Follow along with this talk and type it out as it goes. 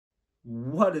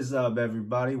What is up,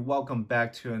 everybody? Welcome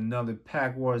back to another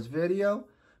Pack Wars video.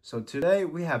 So today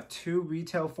we have two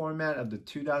retail format of the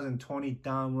 2020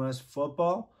 Donruss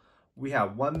football. We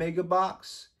have one mega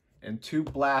box and two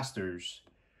blasters.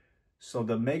 So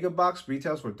the mega box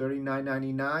retails for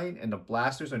 $39.99 and the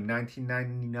blasters are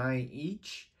 $19.99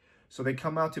 each. So they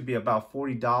come out to be about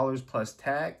 $40 plus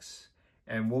tax,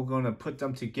 and we're gonna put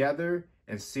them together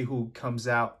and see who comes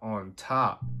out on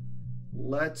top.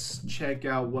 Let's check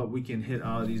out what we can hit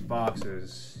out of these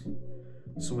boxes.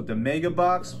 So with the mega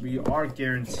box, we are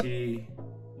guaranteed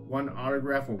one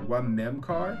autograph or one mem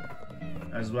card,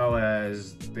 as well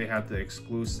as they have the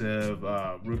exclusive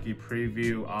rookie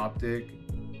preview optic,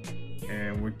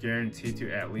 and we're guaranteed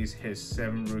to at least hit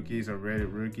 7 rookies or rated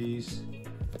rookies.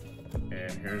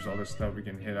 And here's all the stuff we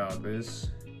can hit out of this.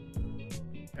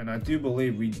 And I do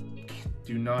believe we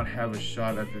do not have a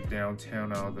shot at the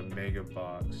downtown out of the mega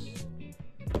box,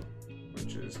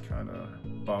 which is kind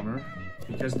of bummer,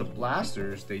 because the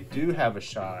blasters, they do have a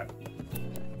shot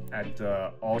at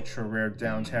the ultra rare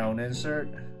downtown insert.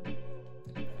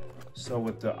 So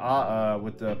with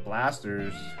the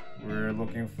blasters, we're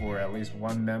looking for at least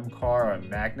one mem card or a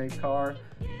magnet card.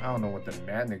 I don't know what the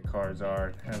magnet cards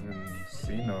are, haven't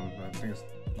seen them. I think it's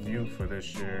new for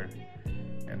this year.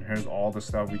 And here's all the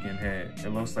stuff we can hit. It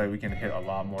looks like we can hit a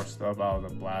lot more stuff out of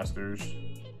the blasters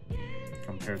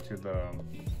compared to the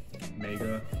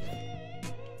mega.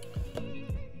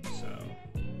 So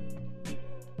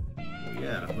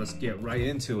yeah, let's get right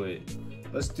into it.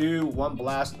 Let's do one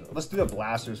blast. Let's do the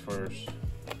blasters first.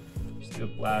 Let's do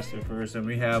the blaster first, and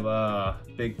we have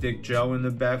Big Dick Joe in the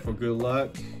back for good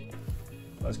luck.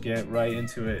 Let's get right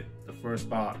into it. The first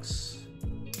box.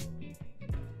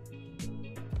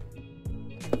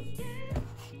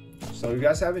 So if you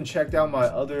guys haven't checked out my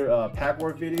other pack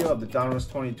work video of the Donruss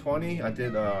 2020, I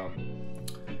did a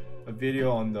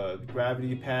video on the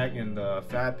gravity pack and the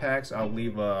fat packs. I'll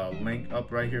leave a link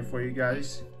up right here for you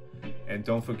guys. And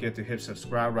don't forget to hit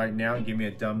subscribe right now and give me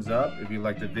a thumbs up if you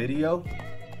like the video.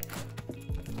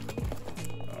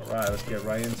 Alright, let's get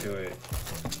right into it.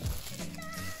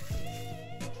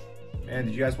 Man,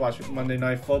 did you guys watch Monday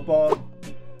Night Football?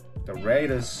 The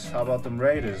Raiders, how about them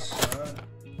Raiders? Huh?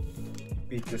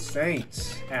 Beat the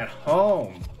Saints at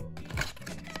home.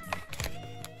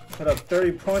 Put up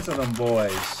 30 points on them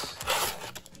boys.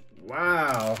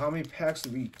 Wow, how many packs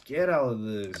did we get out of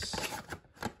this?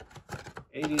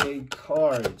 88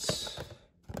 cards.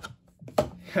 We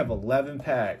have 11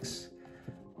 packs.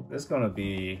 This is gonna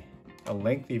be a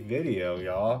lengthy video,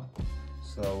 y'all.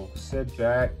 So sit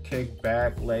back, kick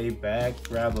back, lay back,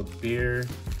 grab a beer.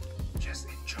 Just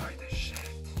enjoy the shit.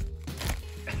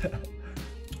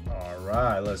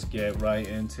 Alright, let's get right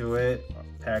into it.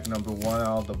 Pack number 1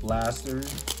 out of the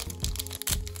blasters.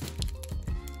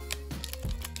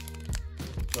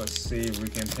 Let's see if we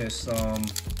can hit some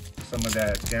of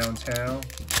that downtown.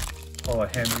 Pull a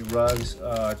Henry Ruggs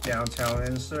downtown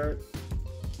insert.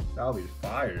 That'll be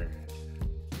fire.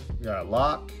 We got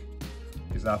Locke.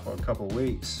 He's out for a couple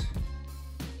weeks.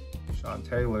 Sean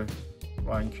Taylor,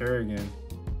 Ryan Kerrigan,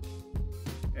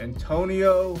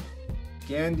 Antonio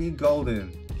Gandy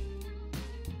Golden,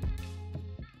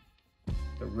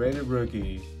 the rated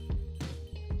rookie.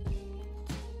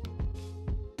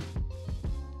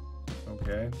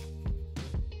 Okay.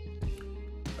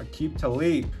 Keep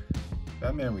Talib.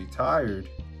 That man retired.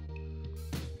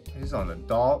 He's on the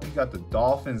he got the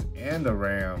Dolphins and the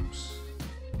Rams.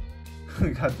 We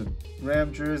got the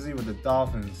Ram jersey with the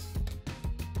Dolphins.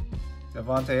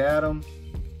 Devontae Adams,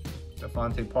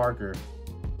 Devontae Parker,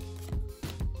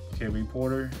 KB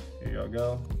Porter. Here y'all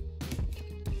go.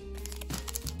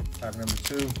 Pack number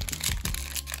 2.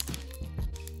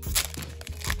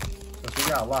 Since we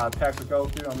got a lot of packs to go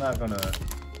through, I'm not gonna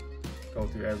go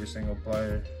through every single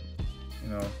player. You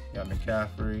know, you got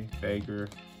McCaffrey, Baker,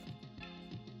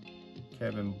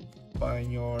 Kevin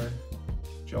Byard,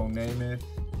 Joe Namath,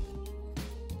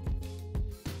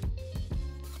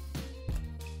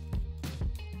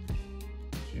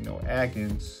 Geno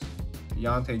Atkins,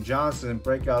 Deontay Johnson,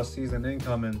 breakout season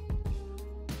incoming,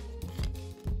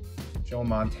 Joe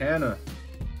Montana,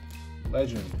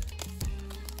 legendary.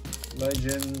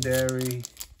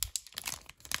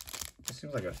 It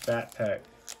seems like a fat pack.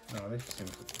 No, they seem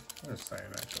the same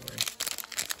actually.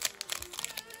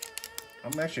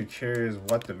 I'm actually curious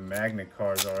what the magnet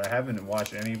cards are. I haven't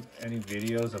watched any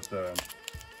videos of the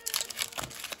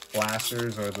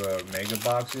blasters or the mega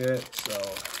box yet, so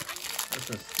this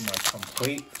is my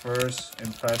complete first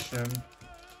impression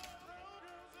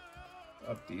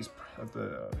of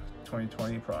the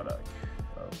 2020 product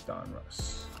of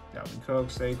Donruss. Dalvin Cook,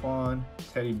 Saquon,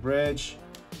 Teddy Bridge,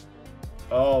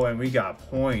 Oh, and we got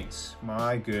points.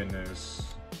 My goodness.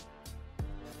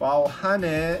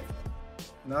 400.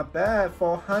 Not bad,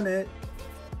 400.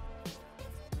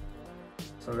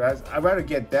 So that's, I'd rather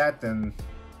get that than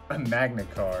a magnet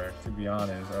card, to be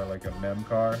honest, or like a mem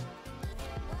card.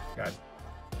 Got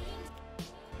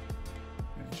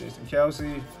Jason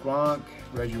Kelsey, Gronk,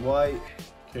 Reggie White,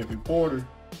 Kevin Porter.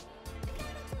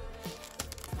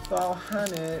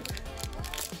 400.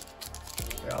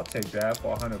 Yeah, I'll take that,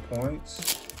 400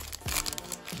 points.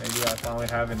 Maybe I finally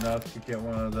have enough to get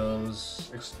one of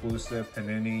those exclusive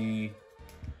Panini,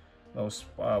 those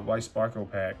white sparkle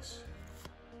packs.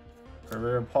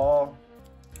 Career Paul,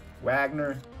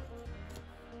 Wagner,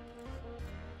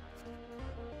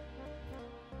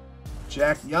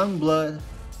 Jack Youngblood.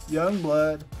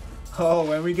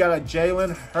 Oh, and we got a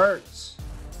Jalen Hurts,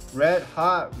 Red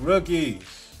Hot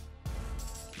Rookies.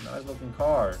 Nice looking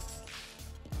card.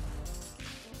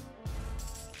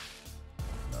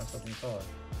 Nice looking card.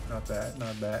 Not bad,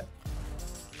 not bad.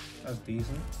 That's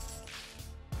decent.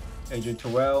 AJ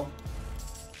Terrell.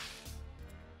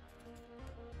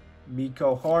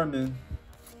 Miko Harmon.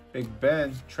 Big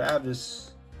Ben.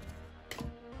 Travis.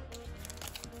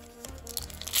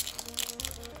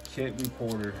 Kid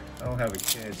Reporter. I don't have a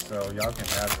kid, so y'all can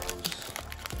have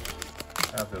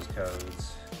those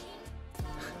codes.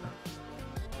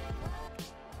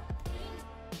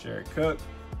 Jared Cook.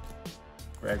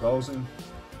 Greg Olsen.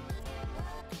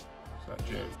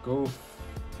 Jared Goof.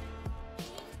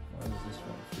 Why does this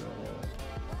one feel a little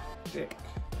thick?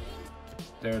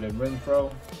 Darren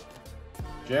Renfro.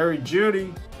 Jerry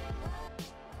Jeudy.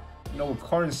 You know, with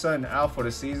Cortland Sutton out for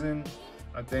the season,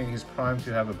 I think he's primed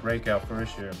to have a breakout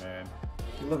first year, man.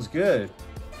 He looks good.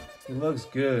 He looks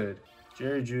good.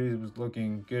 Jerry Jeudy was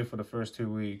looking good for the first 2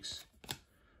 weeks.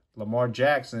 Lamar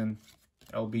Jackson.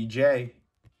 LBJ.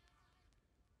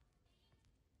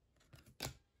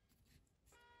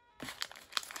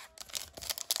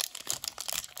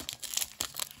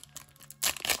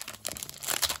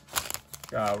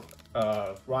 Got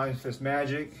Ryan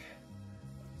Fitzmagic.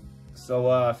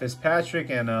 So Fitzpatrick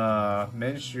and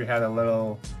Minshew had a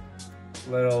little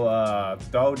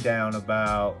throwdown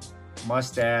about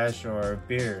mustache or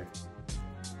beard,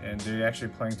 and they're actually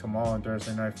playing tomorrow on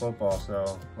Thursday Night Football.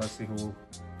 So let's see who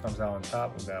comes out on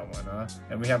top of that one, huh?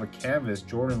 And we have a canvas,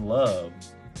 Jordan Love.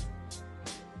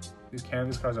 These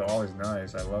canvas cards are always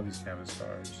nice. I love these canvas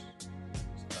cards. It's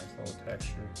a nice little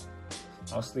texture.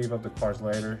 I'll sleeve up the cards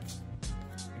later.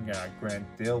 We got Grant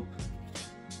Dilp,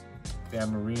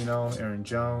 Dan Marino, Aaron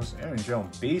Jones. Aaron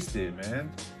Jones beasted,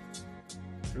 man.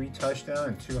 3 touchdowns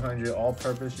and 200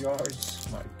 all-purpose yards.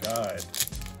 My God.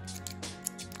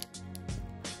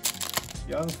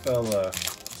 Young fella.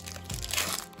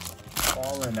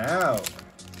 Falling out.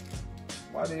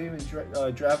 Why did they even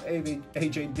draft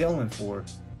AJ Dillon for?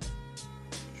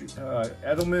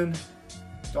 Edelman,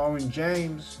 Darwin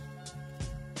James,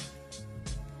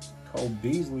 Cole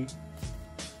Beasley.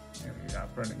 And we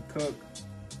got Brendan Cook,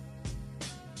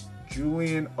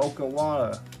 Julian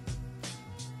Okawara,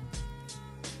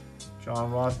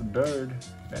 John Ross III,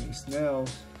 Benny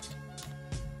Snells,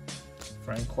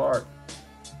 Frank Clark.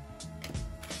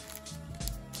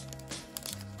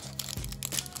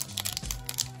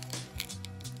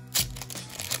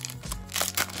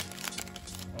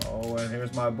 Oh, and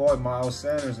here's my boy Miles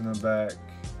Sanders in the back.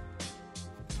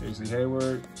 Casey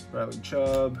Hayward, Bradley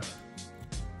Chubb,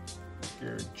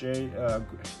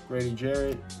 Grady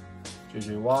Jarrett,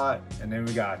 JJ Watt, and then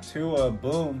we got Tua,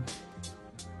 boom.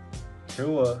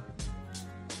 Tua,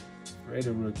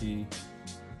 Raider rookie,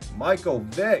 Michael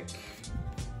Vick,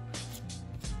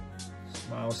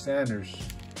 Miles Sanders.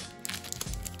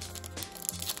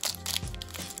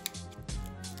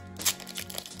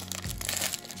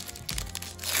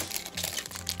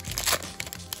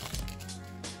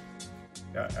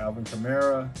 Got Alvin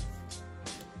Kamara,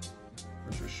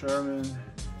 Richard Sherman,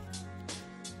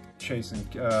 Chasen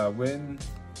Witten,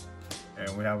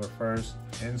 and we have our first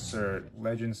insert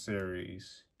Legend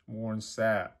Series, Warren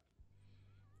Sapp.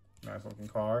 Nice looking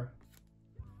card.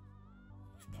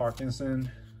 Parkinson.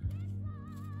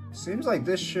 Seems like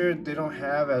this year they don't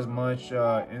have as much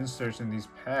inserts in these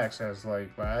packs as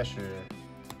like last year.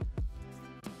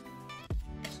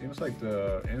 Seems like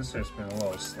the inserts been a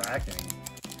little slacking.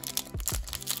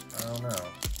 I don't know.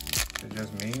 Is it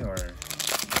just me or?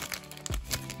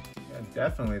 Yeah,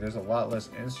 definitely there's a lot less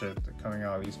insert coming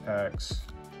out of these packs.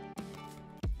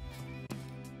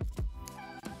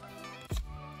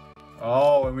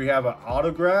 Oh, and we have an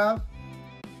autograph.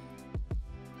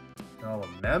 Oh,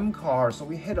 a mem card. So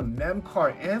we hit a mem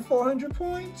card and 400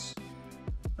 points.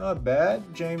 Not bad.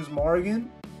 James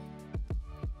Morgan.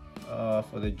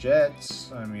 For the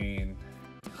Jets, I mean,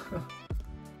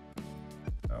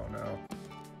 oh no.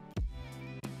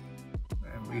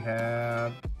 And we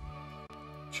have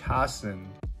Chasen.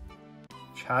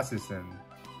 I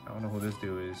don't know who this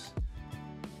dude is.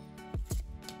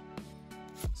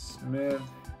 Smith,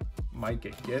 Mike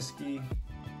Gesicki,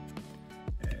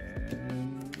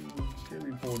 and Kid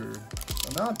Reporter.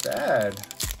 Well, not bad.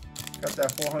 Got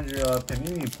that 400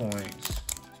 Panini points.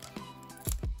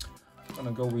 I'm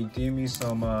gonna go redeem me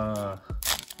some white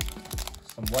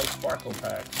sparkle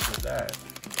packs with that.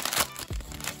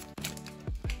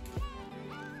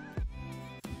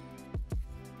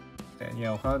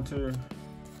 Danielle Hunter,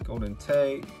 Golden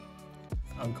Tate,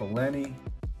 Uncle Lenny,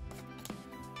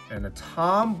 and a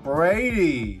Tom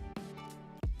Brady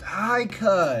die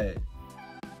cut.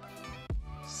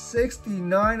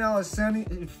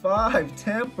 69/75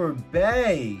 Tampa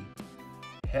Bay.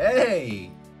 Hey,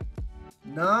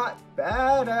 not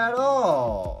bad at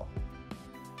all.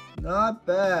 Not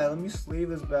bad. Let me sleeve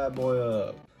this bad boy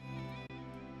up.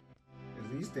 Cause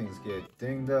these things get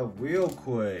dinged up real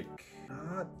quick.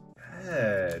 Not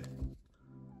bad.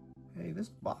 Hey, this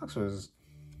box was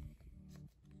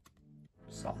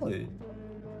solid.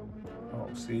 Oh,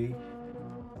 see?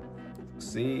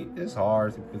 See, it's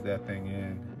hard to put that thing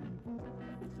in.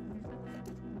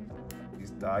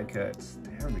 These die cuts.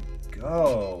 There we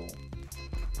go.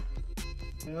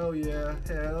 Hell yeah,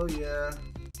 hell yeah.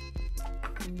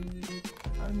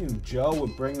 I knew Joe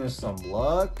would bring us some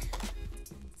luck.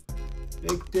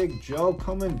 Big Dick Joe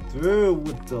coming through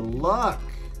with the luck.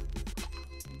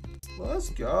 Let's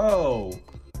go.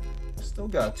 Still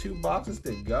got 2 boxes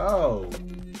to go.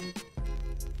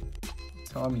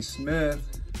 Tommy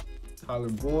Smith, Tyler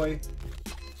Boyd,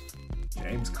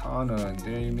 James Conner, and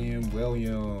Damian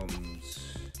Williams.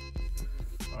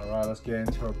 All right, let's get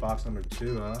into our box number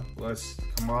 2, huh?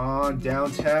 Come on,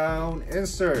 downtown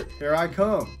insert. Here I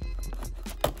come.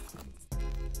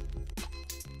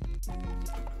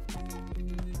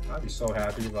 I'd be so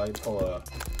happy if I pull a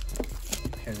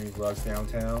Henry Ruggs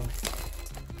downtown.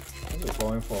 Those are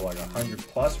going for like 100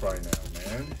 plus right now,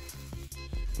 man.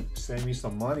 Save me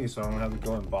some money so I don't have to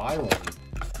go and buy one.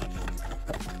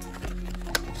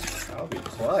 That'll be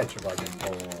clutch if I can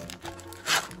pull one.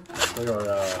 They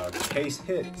are case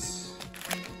hits.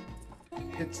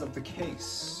 Hits of the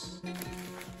case.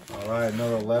 All right,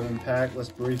 another 11 pack. Let's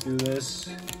breeze through this.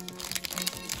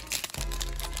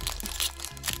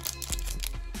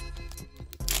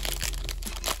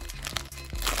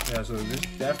 Yeah, so there's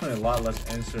definitely a lot less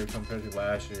insert compared to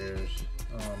last year's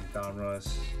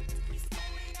Donruss.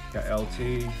 Got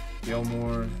LT,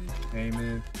 Gilmore,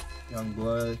 Namath,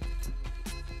 Youngblood,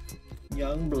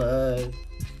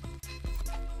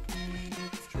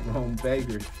 Jerome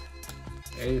Baker,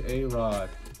 A-Rod,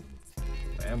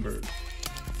 Lambert.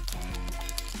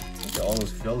 Look at all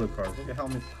those filler cards. Look at how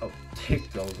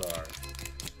thick those are.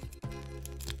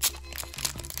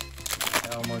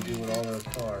 How am I gonna do with all those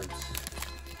cards?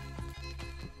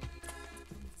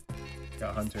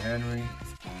 Got Hunter Henry,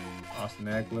 Austin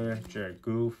Eckler, Jared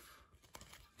Goff,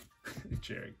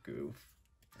 Jared Goff,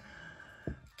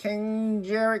 King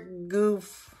Jared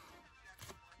Goff,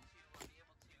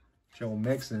 Joe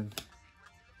Mixon,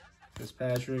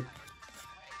 Fitzpatrick,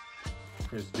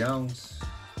 Chris Jones,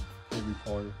 Kid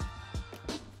Reporter.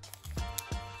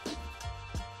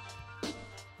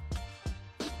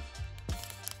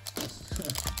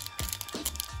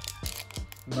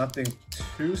 Nothing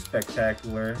too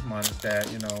spectacular, minus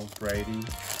that, you know, Brady,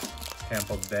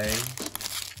 Tampa Bay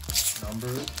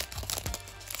numbers.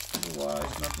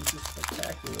 Otherwise, nothing too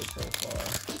spectacular so far.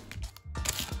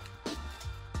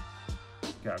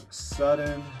 Got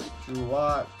Sutton, Drew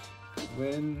Lock,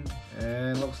 Wynn,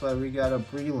 and looks like we got a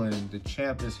Breland. The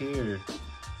champ is here.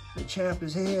 The champ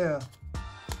is here.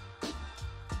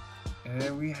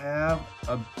 And we have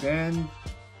a Ben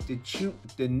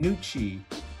DiNucci.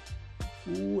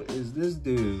 Who is this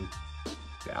dude?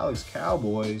 Dallas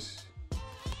Cowboys.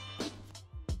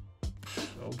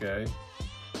 Okay.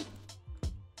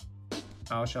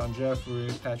 Alshon Jeffrey,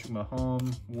 Patrick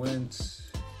Mahomes, Wentz.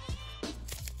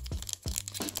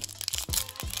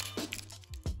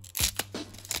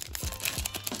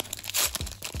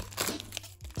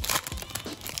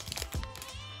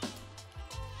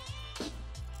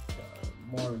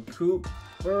 Marvin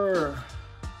Cooper.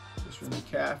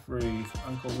 McCaffrey,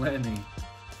 Uncle Lenny,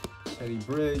 Teddy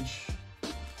Bridge,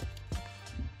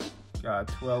 got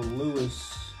 12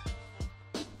 Lewis,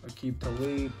 Akeem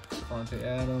Talib, Devontae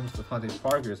Adams, Devontae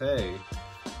Parkers. Hey,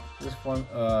 this one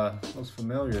looks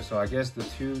familiar, so I guess the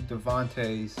 2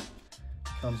 Devontaes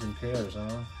comes in pairs,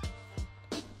 huh?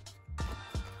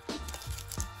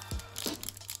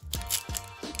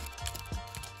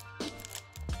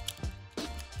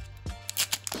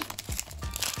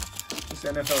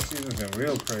 This NFL season's been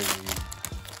real crazy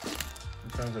in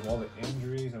terms of all the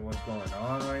injuries and what's going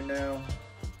on right now.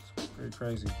 It's pretty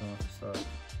crazy stuff.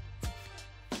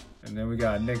 And then we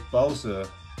got Nick Bosa,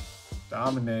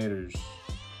 Dominators,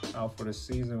 out for the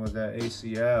season with that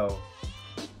ACL.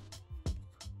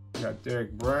 We got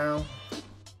Derek Brown,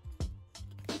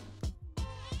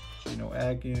 Geno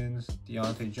Atkins,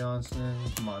 Deontay Johnson,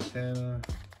 Montana.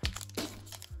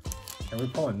 Can we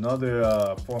pull another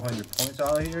 400 points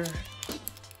out of here?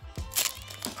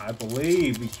 I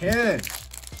believe we can.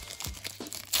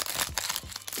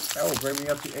 That will bring me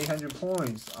up to 800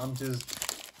 points. I'm just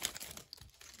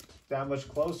that much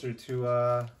closer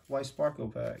to White Sparkle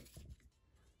pack.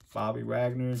 Bobby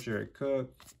Wagner, Jared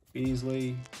Cook,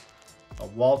 Beasley, a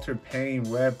Walter Payne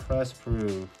red press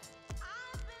proof.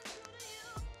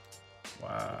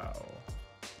 Wow.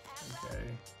 Okay.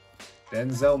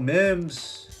 Denzel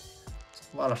Mims.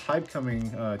 A lot of hype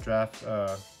coming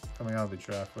coming out of the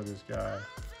draft for this guy,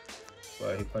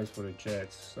 but he plays for the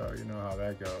Jets, so you know how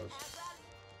that goes.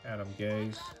 Adam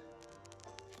Gase.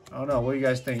 I don't know. What do you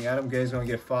guys think? Adam Gase gonna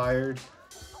get fired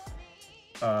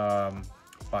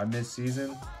by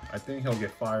mid-season? I think he'll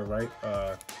get fired, right?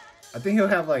 I think he'll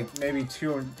have like maybe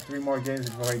 2 or 3 more games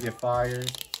before he get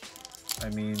fired. I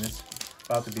mean, it's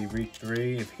about to be week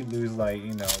 3. If he lose, like,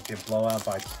 you know, get blown out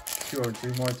by 2 or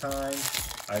 3 more times,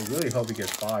 I really hope he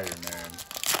gets fired, man.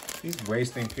 He's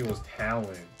wasting people's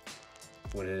talent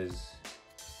with his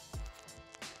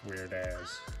weird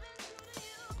ass.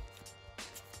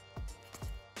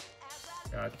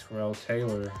 Got Terrell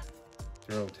Taylor,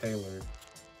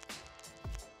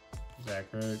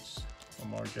 Zach Ertz,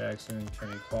 Lamar Jackson,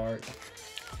 Kenny Clark.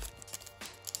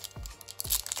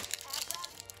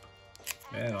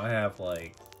 Man, I have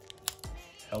like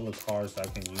hella cards I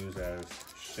can use as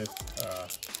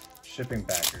shipping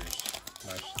backers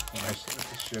when I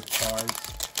ship cards.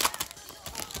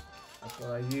 That's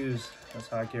what I use. That's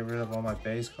how I get rid of all my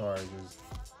base cards, is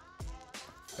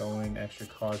throwing extra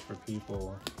cards for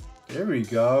people. There we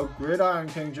go. Gridiron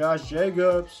King Josh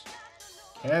Jacobs.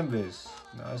 Canvas.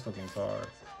 Nice looking card.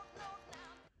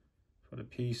 For the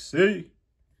PC.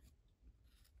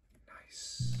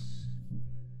 Nice.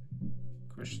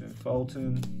 Christian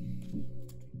Fulton.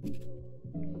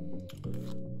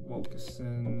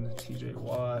 Wilkinson, TJ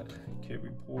Watt, Kid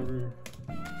Reporter.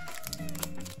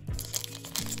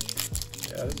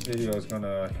 Yeah, this video is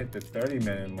gonna hit the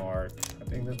 30-minute mark. I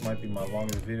think this might be my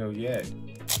longest video yet.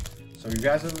 So if you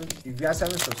guys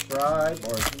haven't subscribed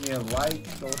or give me a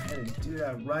like, go ahead and do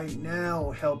that right now.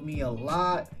 It'll help me a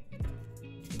lot.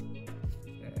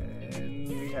 And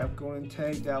we have Golden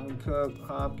Tate, Dalvin Cook,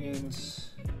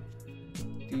 Hopkins,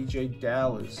 DJ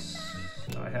Dallas.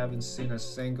 I haven't seen a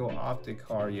single OPTIC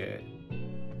card yet.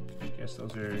 I guess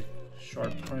those are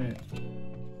short print.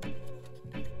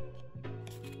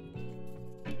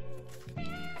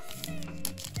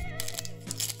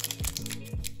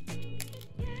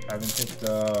 Haven't hit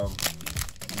the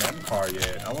Mem card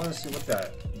yet. I want to see what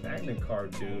that Magnet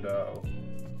card do, though.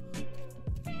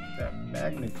 That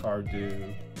Magnet card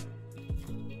do.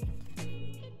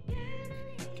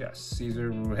 Got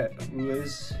Cesar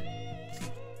Ruiz,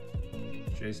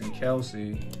 Jason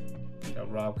Kelsey,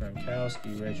 got Rob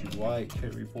Gronkowski, Reggie White,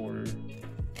 Kid Reporter.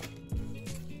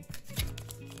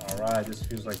 All right, this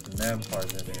feels like the Mem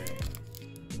cards in there.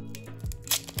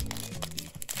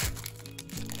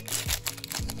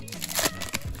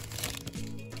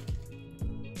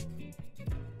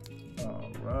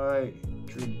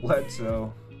 Drew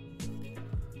Bledsoe.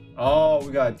 Oh,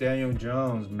 we got Daniel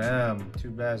Jones, ma'am. Too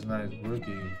bad it's not his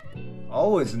rookie.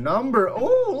 Oh, it's number.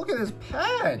 Oh, look at this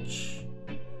patch.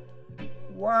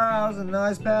 Wow, it's a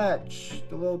nice patch.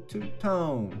 The little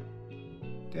two-tone.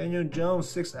 Daniel Jones,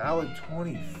 6 out of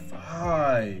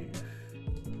 25.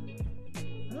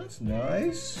 That's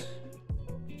nice.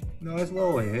 Nice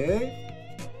little hit.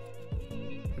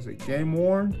 Is it game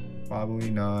worn?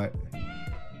 Probably not.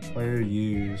 Player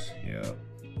use, yep.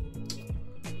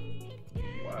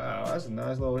 Wow, that's a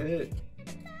nice little hit.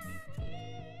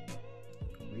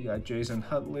 We got Jason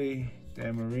Huntley,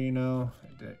 Dan Marino.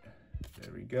 There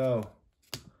we go.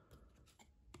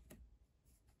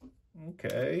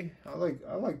 Okay, I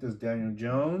like this Daniel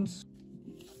Jones.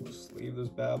 Let's sleeve this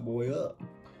bad boy up.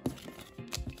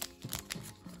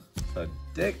 It's a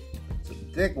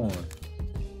thick one.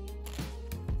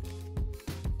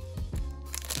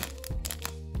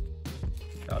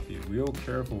 Gotta be real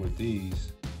careful with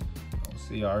these. Oh,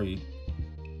 CRE.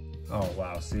 Oh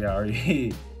wow,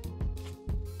 CRE.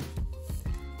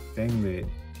 Dang it.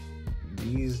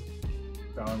 These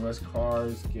Donruss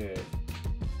cards get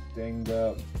dinged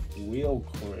up real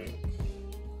quick.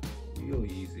 Real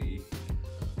easy.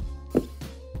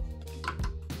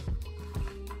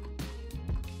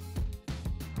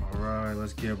 right,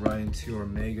 let's get right into our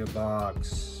mega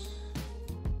box.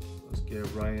 Let's get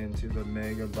right into the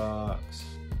mega box.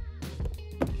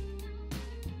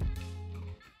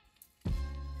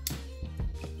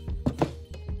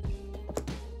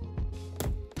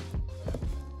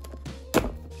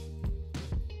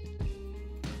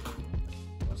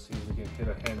 Let's see if we can get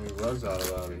a Henry Ruggs out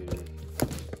of here.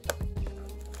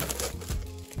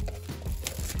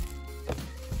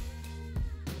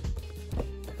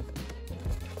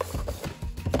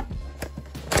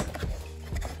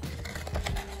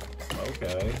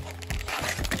 Okay.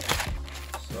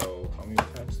 So, how many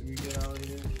packs did we get out of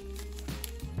here?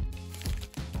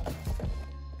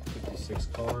 56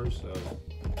 cards, so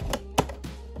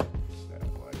what's that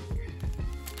like?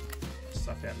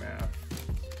 Suck at math.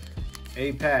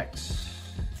 8 packs.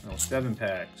 No, 7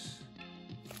 packs.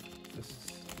 This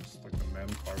is like a mem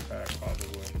card pack,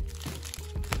 probably.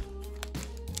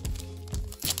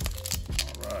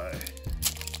 Alright.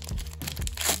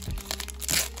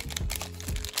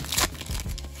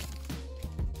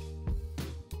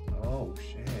 Oh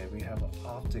shit, we have an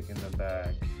OPTIC in the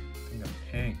back. I think a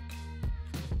pink.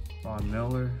 Von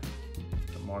Miller,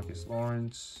 DeMarcus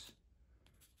Lawrence,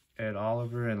 Ed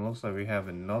Oliver, and it looks like we have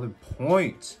another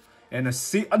point and a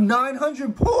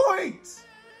 900 points.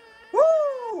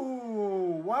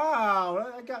 Woo! Wow,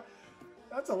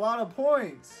 that's a lot of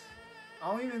points.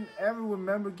 I don't even ever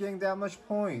remember getting that much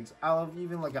points out of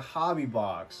even like a hobby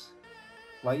box.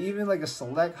 Like even like a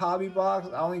select hobby box,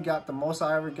 I only got, the most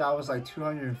I ever got was like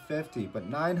 250, but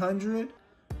 900?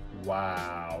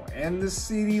 Wow. And the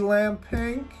CD Lamb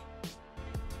pink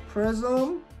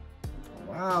Prism.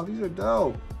 Wow, these are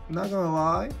dope. I'm not gonna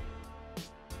lie.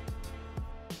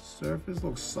 Surface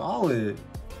looks solid.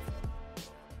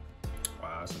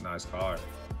 Wow, that's a nice card.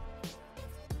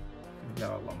 We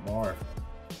got a Lamar.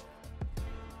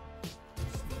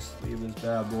 Let's leave this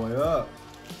bad boy up.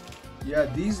 Yeah,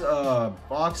 these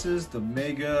boxes, the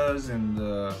megas and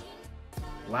the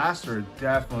blaster, are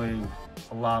definitely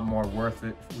a lot more worth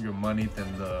it for your money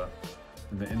than the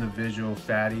individual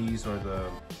fatties or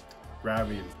the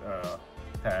gravity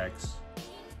packs.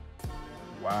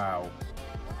 Wow,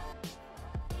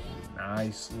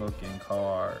 nice looking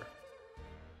card.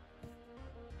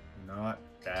 Not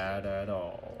bad at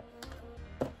all.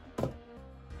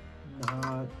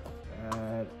 Not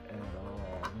bad at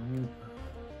all.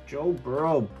 Joe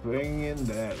Burrow bringing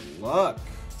that luck.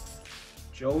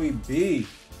 Joey B.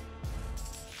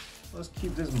 Let's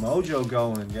keep this mojo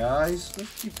going, guys.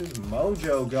 Let's keep this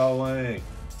mojo going.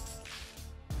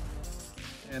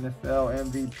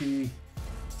 NFL MVP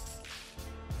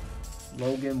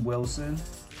Logan Wilson.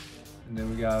 And then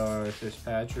we got our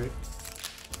Fitzpatrick.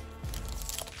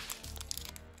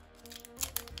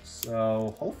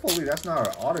 So hopefully that's not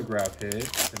our autograph hit,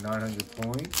 the 900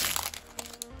 points.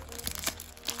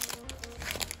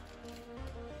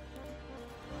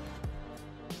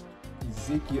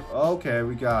 Ezekiel, okay,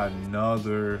 we got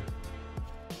another,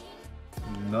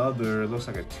 it looks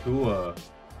like a Tua, a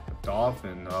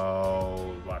Dolphin.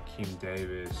 Oh, Raheem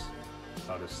Davis.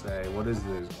 How to say, what is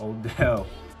this? Odell,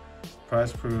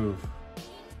 press proof.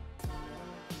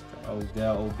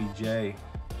 Odell OBJ. The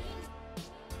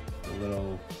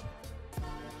little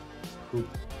hoop.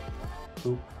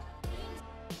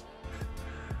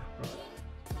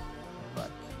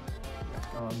 Right.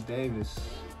 Davis.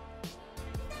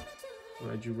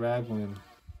 Reggie Ragland,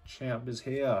 champ is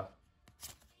here.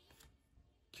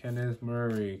 Kenneth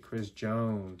Murray, Chris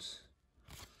Jones.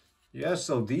 Yeah,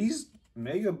 so these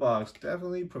mega box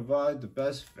definitely provide the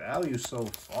best value so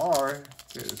far,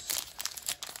 because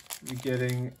you're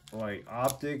getting like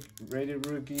OPTIC rated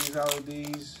rookies out of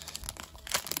these.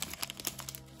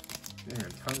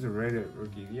 Damn, tons of rated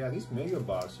rookies. Yeah, these mega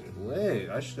box are lit.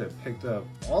 I should have picked up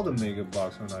all the mega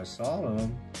box when I saw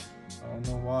them. I don't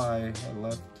know why I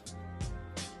left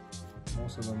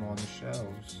most of them on the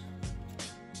shelves.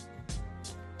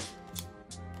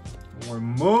 More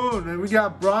Moon, and we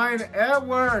got Bryan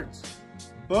Edwards.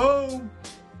 Boom!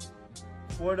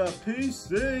 For the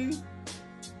PC.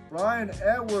 Bryan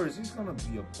Edwards, he's gonna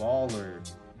be a baller.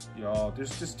 Y'all,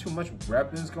 there's just too much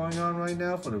weapons going on right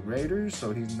now for the Raiders,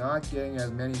 so he's not getting as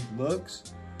many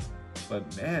looks.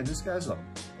 But man, this guy's a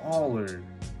baller.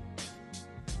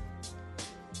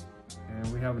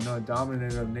 And we have another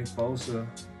dominator of Nick Bosa.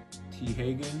 T.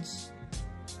 Higgins.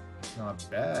 Not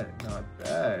bad, not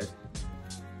bad.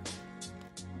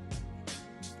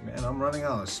 Man, I'm running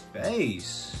out of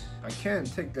space. I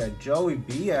can't take that Joey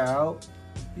B out.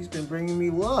 He's been bringing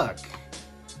me luck.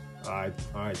 All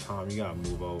right, Tom, you gotta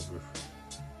move over.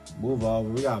 Move over,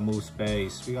 we gotta move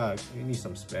space. We need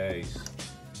some space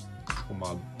for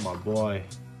my boy,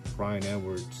 Bryan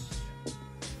Edwards.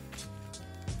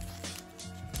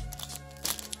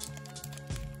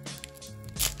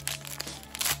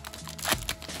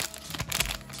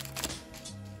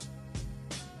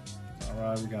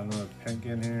 Alright, we got another pink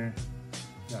in here.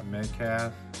 Got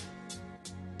Metcalf,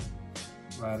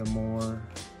 Lattimore,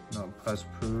 no press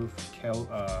proof,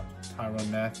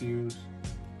 Tyrann Matthews,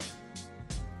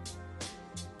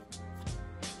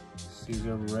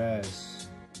 Cesar Perez,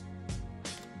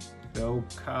 Bill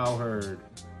Cowherd,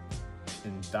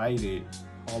 Indicted,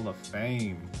 Hall of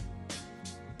Fame,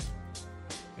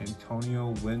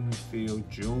 Antonio Winfield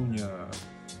Jr.,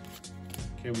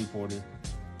 Kid Reporter.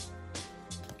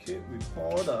 Kid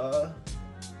Reporter.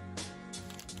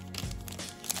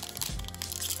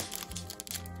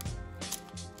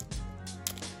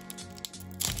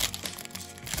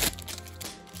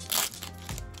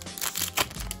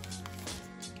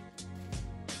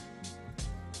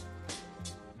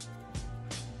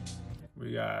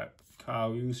 We got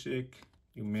Kyle Juszczyk,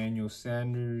 Emmanuel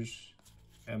Sanders,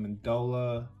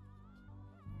 Amendola,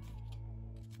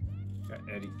 got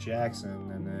Eddie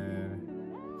Jackson, and then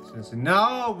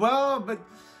no, well, but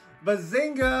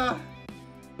Bazinga,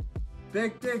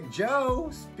 Big Dick Joe.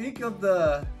 Speak of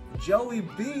the Joey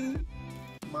B,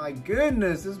 my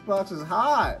goodness, this box is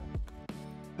hot.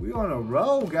 We on a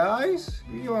roll, guys.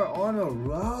 We are on a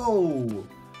roll.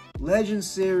 Legend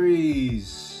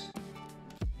Series.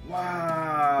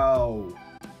 Wow.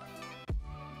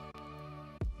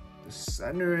 The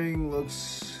centering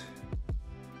looks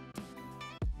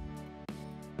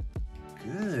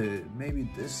good. Maybe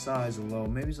this size a little,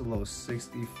 maybe it's a little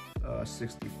 60,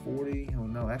 60, 40. Oh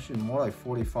no, actually more like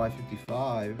 45,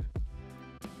 55.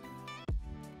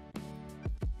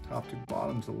 Top to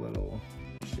bottom's a little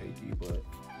shaky, but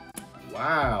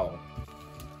wow.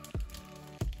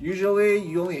 Usually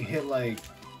you only hit like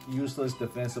useless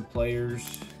defensive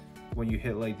players when you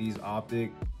hit like these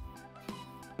OPTIC,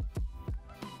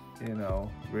 you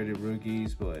know, rated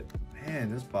rookies, but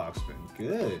man, this box been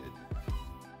good.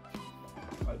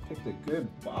 I picked a good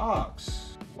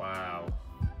box. Wow.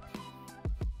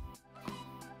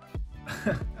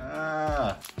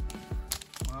 Ah,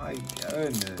 my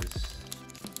goodness.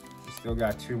 We still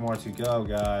got 2 more to go,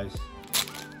 guys.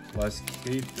 Let's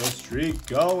keep the streak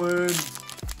going.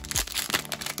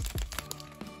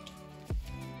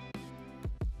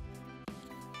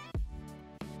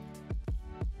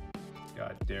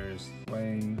 Got Darius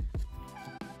Slane,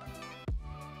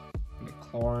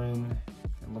 McLaurin.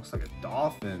 It looks like a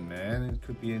dolphin, man. It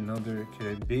could be another. Can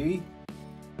it be?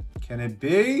 Can it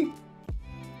be?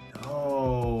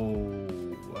 Oh,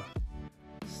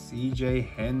 CJ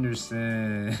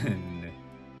Henderson.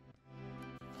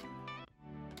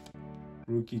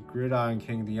 Rookie Gridiron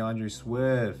King DeAndre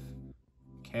Swift.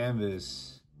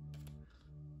 Canvas.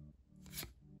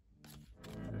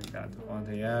 Got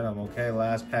Devontae Adam. Okay,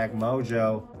 last pack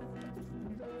mojo.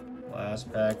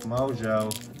 Last pack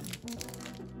mojo.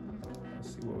 Let's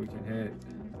see what we can hit.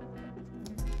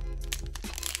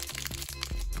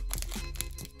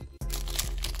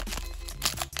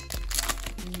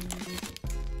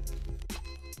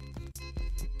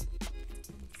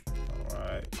 All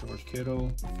right, George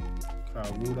Kittle,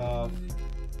 Kyle Rudolph,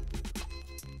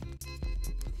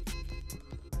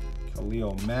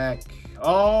 Khalil Mack.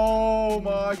 Oh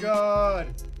my God!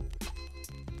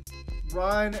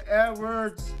 Bryan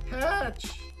Edwards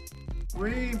patch,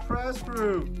 green press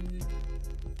proof.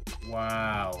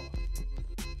 Wow!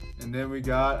 And then we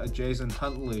got a Jason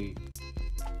Huntley.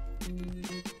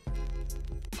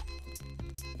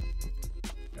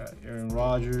 Got Aaron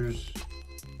Rodgers,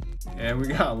 and we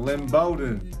got Lynn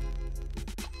Bowden.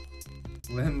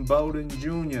 Lynn Bowden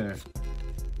Jr.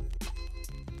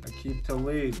 Aqib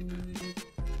Talib.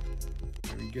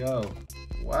 Go.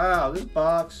 Wow, this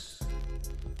box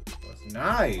was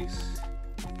nice.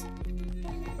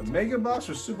 The mega box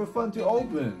are super fun to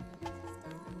open.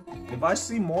 If I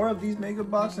see more of these mega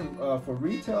boxes for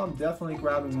retail, I'm definitely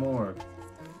grabbing more.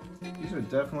 These are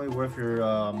definitely worth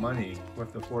your money,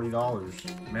 worth the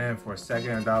 $40. Man, for a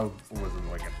second I thought it was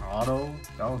like an auto.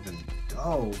 That would have been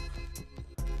dope.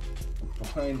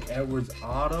 Bryan Edwards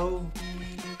auto.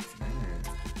 Man,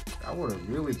 that would have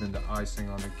really been the icing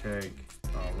on the cake.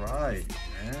 All right,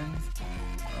 man.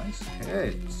 Nice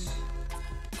hits.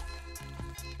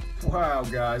 Wow,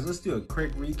 guys, let's do a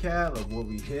quick recap of what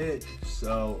we hit.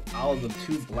 So, out of the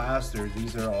 2 blasters,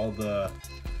 these are all the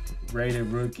rated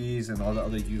rookies and all the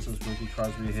other useless rookie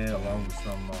cards we hit, along with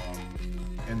some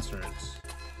inserts.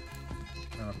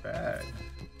 Not bad.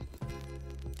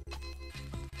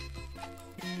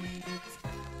 You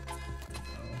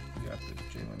got the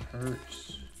Jalen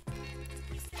Hurts.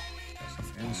 Got some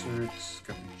inserts.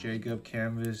 Got the Jacob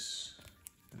canvas,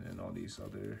 and then all these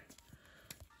other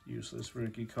useless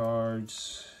rookie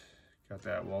cards. Got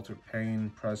that Walter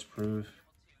Payton press proof.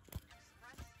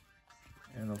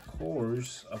 And of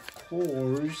course,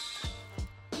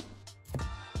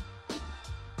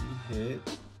 we hit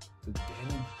the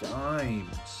Danny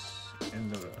Dimes and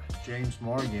the James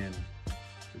Morgan,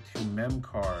 the 2 mem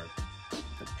card,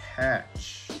 the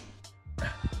patch,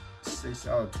 6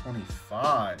 out of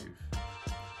 25.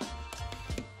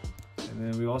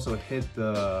 And then we also hit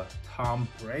the Tom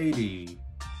Brady,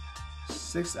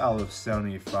 6 out of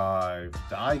 75,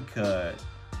 die cut.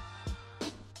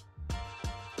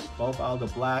 Both out of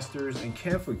the blasters, and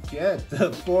can't forget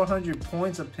the 400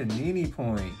 points of Panini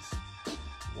points.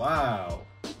 Wow,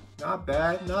 not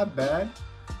bad, not bad.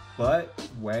 But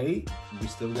wait, we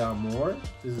still got more.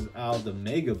 This is out of the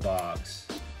mega box.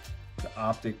 The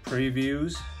OPTIC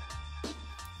previews.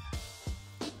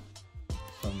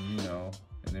 Some, you know,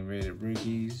 rated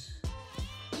rookies.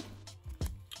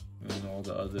 And all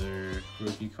the other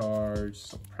rookie cards,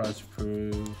 some press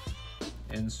proof,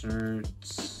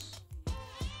 inserts.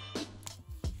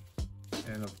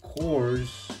 And of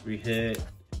course, we hit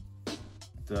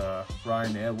the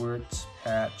Bryan Edwards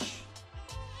patch,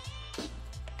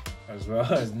 as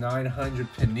well as 900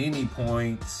 Panini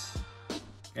points.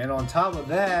 And on top of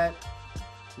that,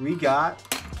 we got,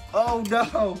 oh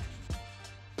no!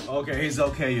 Okay, he's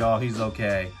okay, y'all, he's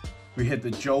okay. We hit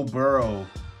the Joe Burrow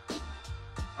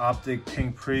OPTIC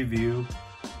pink preview,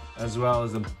 as well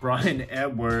as the Bryan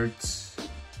Edwards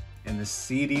and the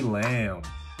CeeDee Lamb.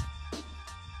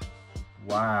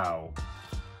 Wow,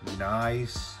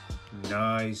 nice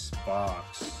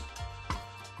box.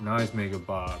 Nice mega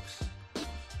box.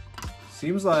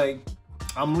 Seems like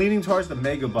I'm leaning towards the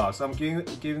mega box. I'm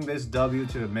giving this W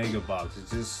to the mega box.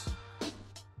 It's just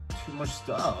too much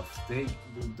stuff. The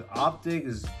OPTIC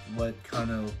is what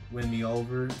kind of win me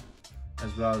over,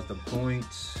 as well as the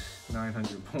points,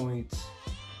 900 points.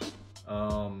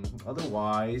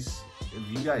 Otherwise,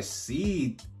 if you guys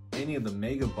see any of the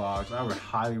mega box, I would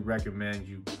highly recommend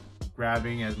you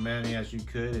grabbing as many as you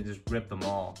could and just rip them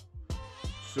all.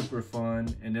 Super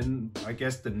fun. And then I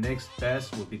guess the next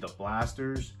best would be the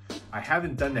blasters. I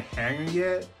haven't done the hanger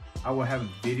yet. I will have a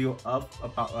video up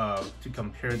about to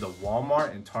compare the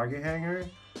Walmart and Target hanger.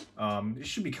 It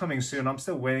should be coming soon. I'm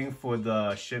still waiting for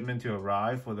the shipment to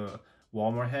arrive for the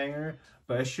Walmart hanger,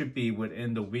 but it should be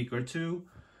within the week or two.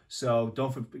 So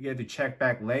don't forget to check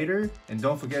back later, and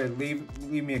don't forget to leave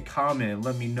me a comment and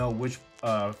let me know which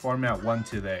format won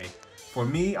today. For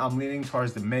me, I'm leaning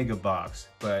towards the mega box,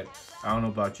 but I don't know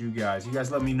about you guys. You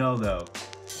guys let me know though.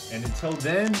 And until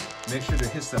then, make sure to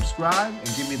hit subscribe and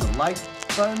give me the like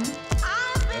button.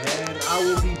 And I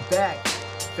will be back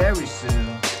very soon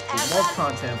with more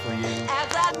content for you.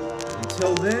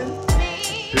 Until then,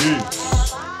 peace.